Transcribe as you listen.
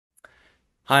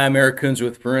Hi, I'm Eric Coons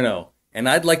with Furuno, and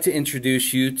I'd like to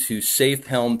introduce you to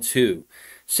SafeHelm2.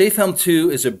 SafeHelm2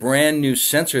 is a brand new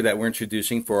sensor that we're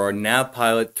introducing for our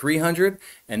NavPilot 300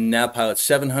 and NavPilot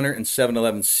 700 and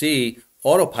 711C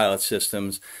Autopilot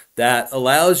systems that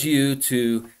allows you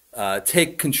to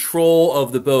take control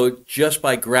of the boat just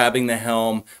by grabbing the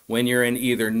helm when you're in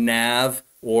either nav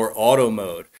or auto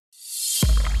mode.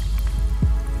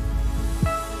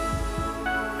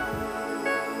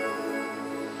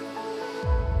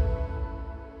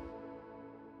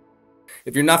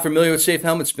 If you're not familiar with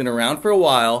SafeHelm, it's been around for a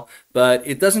while, but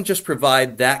it doesn't just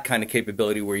provide that kind of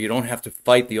capability where you don't have to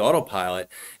fight the autopilot.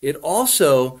 It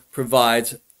also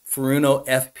provides Furuno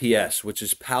FPS, which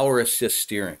is power assist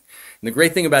steering. And the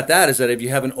great thing about that is that if you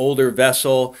have an older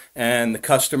vessel and the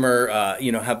customer,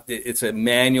 it's a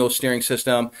manual steering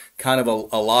system, kind of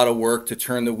a lot of work to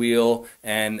turn the wheel,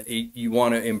 and you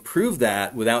want to improve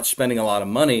that without spending a lot of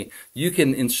money, you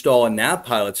can install a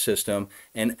NavPilot system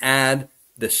and add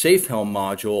the SafeHelm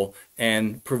module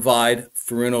and provide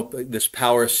Furuno this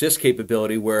power assist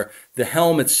capability where the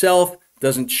helm itself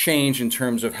doesn't change in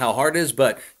terms of how hard it is,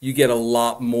 but you get a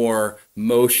lot more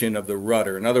motion of the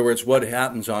rudder. In other words, what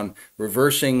happens on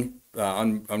reversing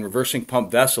reversing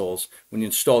pump vessels when you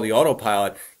install the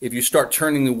autopilot, if you start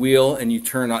turning the wheel and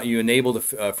you enable the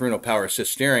Furuno power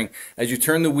assist steering, as you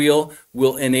turn the wheel,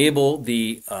 will enable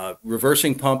the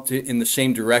reversing pump in the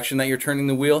same direction that you're turning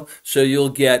the wheel, so you'll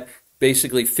get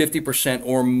basically 50%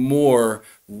 or more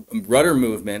rudder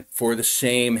movement for the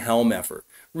same helm effort.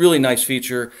 Really nice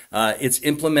feature. It's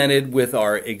implemented with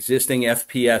our existing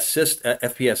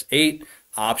FPS 8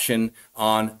 option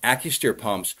on AccuSteer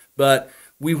pumps, but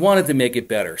we wanted to make it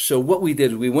better. So what we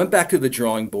did is we went back to the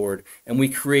drawing board and we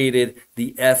created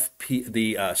the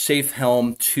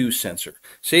SafeHelm2 sensor.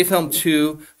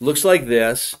 SafeHelm2 looks like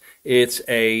this. It's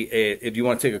if you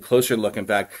want to take a closer look, in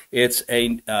fact, it's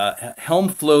a helm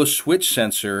flow switch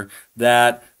sensor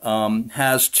that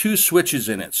has two switches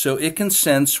in it. So it can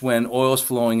sense when oil is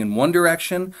flowing in one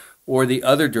direction or the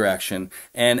other direction.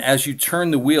 And as you turn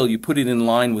the wheel, you put it in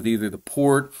line with either the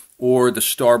port or the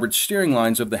starboard steering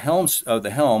lines of the helm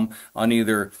on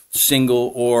either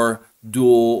single or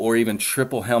dual or even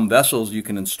triple helm vessels. You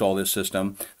can install this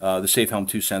system, the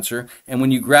SafeHelm2 sensor, and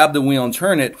when you grab the wheel and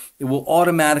turn it, it will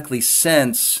automatically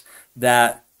sense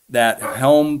that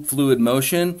helm fluid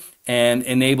motion and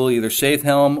enable either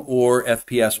SafeHelm or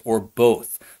FPS or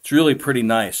both. It's really pretty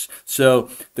nice. So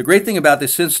the great thing about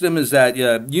this system is that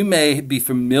you may be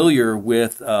familiar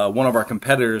with one of our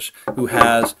competitors who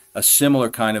has a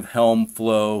similar kind of helm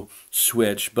flow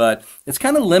switch, but it's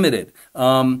kind of limited.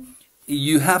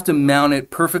 You have to mount it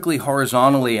perfectly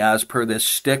horizontally as per this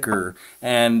sticker,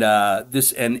 and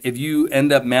if you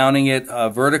end up mounting it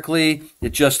vertically,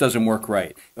 it just doesn't work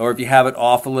right. Or if you have it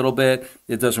off a little bit,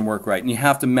 it doesn't work right, and you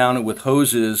have to mount it with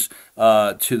hoses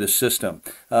to the system.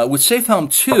 With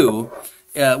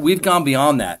SafeHelm2, we've gone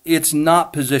beyond that. It's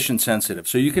not position sensitive,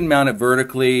 so you can mount it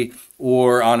vertically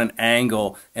or on an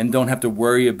angle and don't have to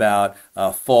worry about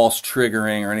false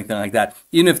triggering or anything like that.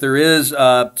 Even if there is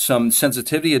some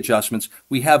sensitivity adjustments,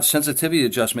 we have sensitivity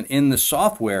adjustment in the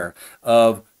software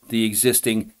of the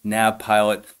existing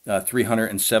NavPilot 300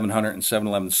 and 700 and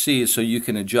 711C, so you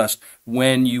can adjust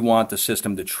when you want the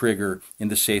system to trigger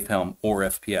into SafeHelm or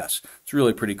FPS. It's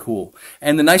really pretty cool.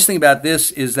 And the nice thing about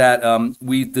this is that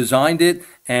we designed it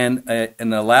and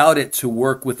allowed it to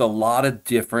work with a lot of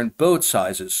different boat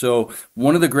sizes. So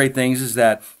one of the great things is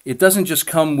that it doesn't just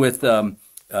come with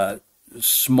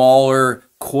smaller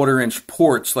quarter-inch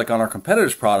ports like on our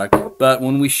competitor's product, but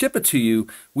when we ship it to you,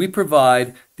 we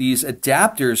provide these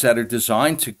adapters that are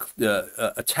designed to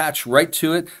attach right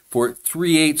to it for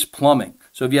 3/8 plumbing.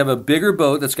 So if you have a bigger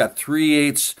boat that's got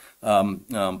 3/8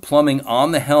 plumbing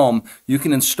on the helm, you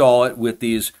can install it with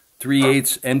these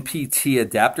 3/8 NPT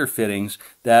adapter fittings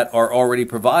that are already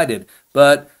provided.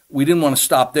 But we didn't want to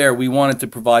stop there. We wanted to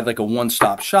provide like a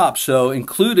one-stop shop. So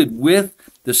included with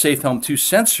the SafeHelm2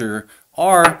 sensor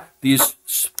are these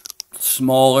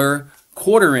smaller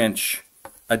quarter-inch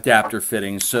adapter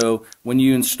fittings. So when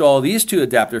you install these two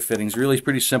adapter fittings, really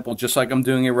pretty simple, just like I'm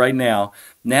doing it right now.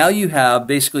 Now you have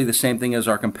basically the same thing as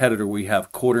our competitor. We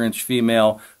have quarter-inch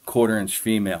female, quarter-inch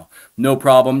female. No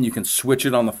problem. You can switch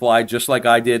it on the fly just like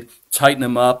I did. Tighten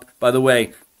them up. By the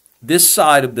way, this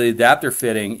side of the adapter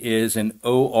fitting is an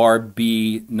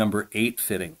ORB number 8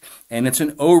 fitting, and it's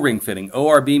an O-ring fitting.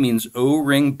 ORB means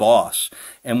O-ring boss.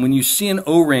 And when you see an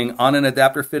O-ring on an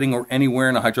adapter fitting or anywhere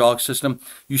in a hydraulic system,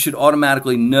 you should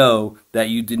automatically know that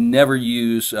you did never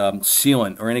use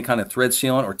sealant or any kind of thread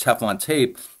sealant or Teflon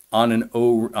tape on an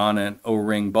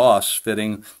O-ring boss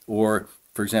fitting or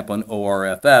for example, an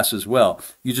ORFS as well.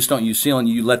 You just don't use sealant,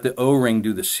 you let the O-ring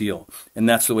do the seal. And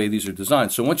that's the way these are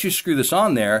designed. So once you screw this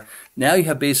on there, now you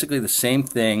have basically the same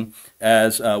thing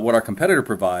as what our competitor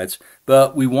provides,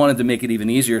 but we wanted to make it even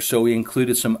easier, so we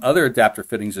included some other adapter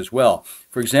fittings as well.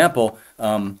 For example,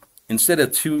 instead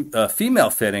of two female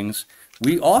fittings,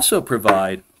 we also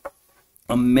provide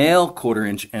a male 1/4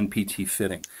 inch NPT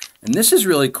fitting. And this is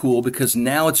really cool because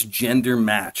now it's gender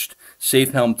matched.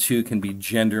 SafeHelm2 can be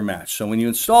gender matched. So when you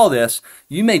install this,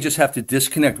 you may just have to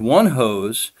disconnect one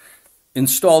hose,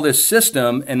 install this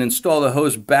system, and install the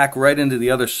hose back right into the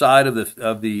other side of the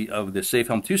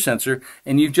SafeHelm2 sensor,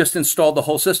 and you've just installed the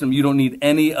whole system. You don't need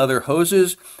any other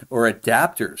hoses or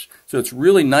adapters. So it's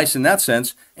really nice in that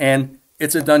sense, and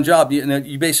it's a done job.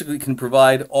 You basically can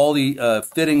provide all the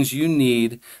fittings you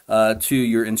need to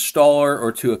your installer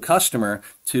or to a customer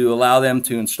to allow them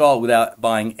to install it without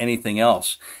buying anything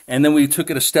else. And then we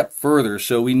took it a step further.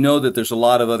 So we know that there's a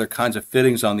lot of other kinds of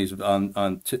fittings on these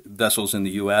vessels in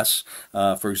the U.S.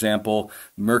 For example,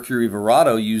 Mercury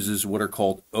Verado uses what are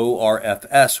called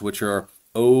ORFS, which are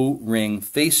O-ring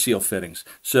face seal fittings.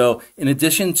 So in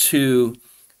addition to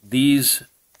these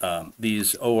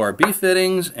ORB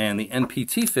fittings and the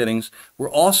NPT fittings, we're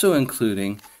also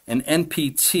including an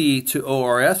NPT to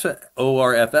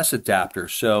ORFS adapter.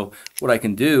 So what I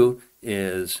can do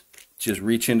is just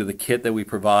reach into the kit that we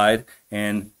provide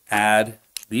and add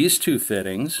these two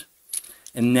fittings.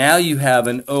 And now you have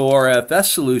an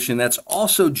ORFS solution that's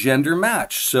also gender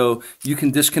matched. So you can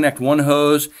disconnect one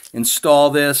hose,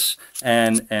 install this,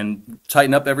 and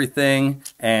tighten up everything,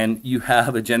 and you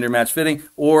have a gender matched fitting.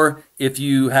 Or if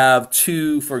you have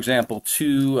two, for example,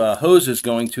 two hoses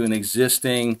going to an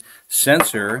existing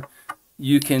sensor,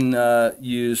 you can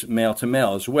use male to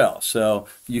male as well. So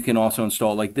you can also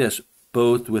install it like this,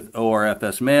 both with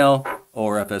ORFS male,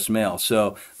 ORFS male.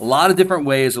 So a lot of different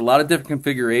ways, a lot of different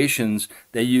configurations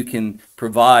that you can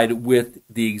provide with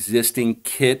the existing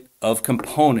kit of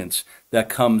components that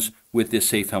comes with this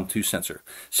SafeHelm2 sensor.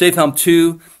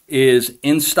 SafeHelm2 is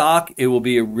in stock. It will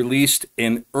be released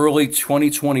in early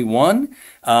 2021.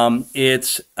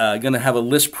 It's going to have a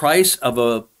list price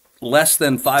of less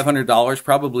than $500,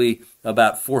 probably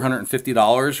about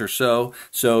 $450 or so.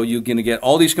 So you're going to get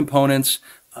all these components.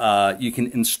 You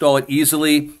can install it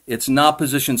easily. It's not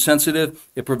position sensitive.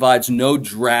 It provides no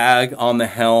drag on the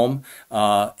helm,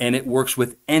 and it works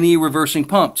with any reversing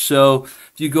pump. So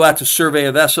if you go out to survey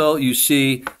a vessel, you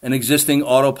see an existing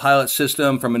Autopilot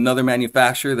system from another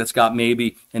manufacturer that's got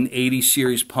maybe an 80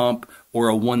 series pump or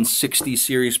a 160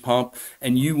 series pump,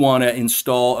 and you want to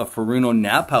install a Furuno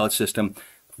NavPilot system.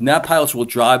 NavPilots will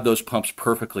drive those pumps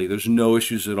perfectly. There's no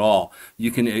issues at all. You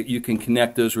can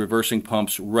connect those reversing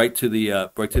pumps right to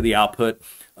the output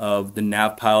of the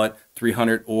NavPilot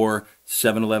 300 or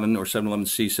 711 or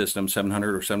 711C system,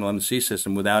 700 or 711C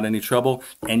system without any trouble.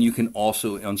 And you can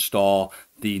also install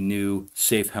the new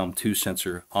SafeHelm2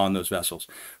 sensor on those vessels.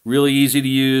 Really easy to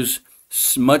use.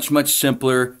 Much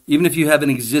simpler. Even if you have an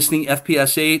existing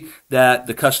FPS8 that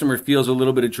the customer feels a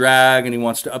little bit of drag and he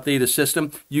wants to update his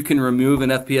system, you can remove an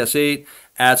FPS8,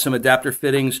 add some adapter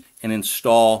fittings, and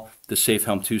install the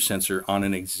SafeHelm2 sensor on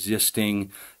an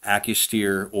existing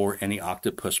AccuSteer or any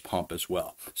Octopus pump as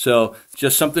well. So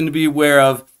just something to be aware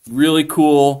of. Really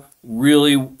cool,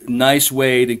 really nice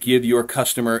way to give your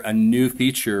customer a new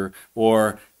feature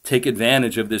or take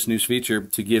advantage of this new feature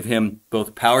to give him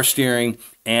both power steering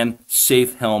and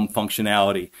safe helm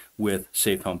functionality with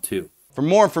SafeHelm2. For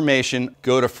more information,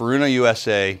 go to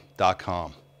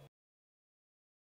FurunoUSA.com.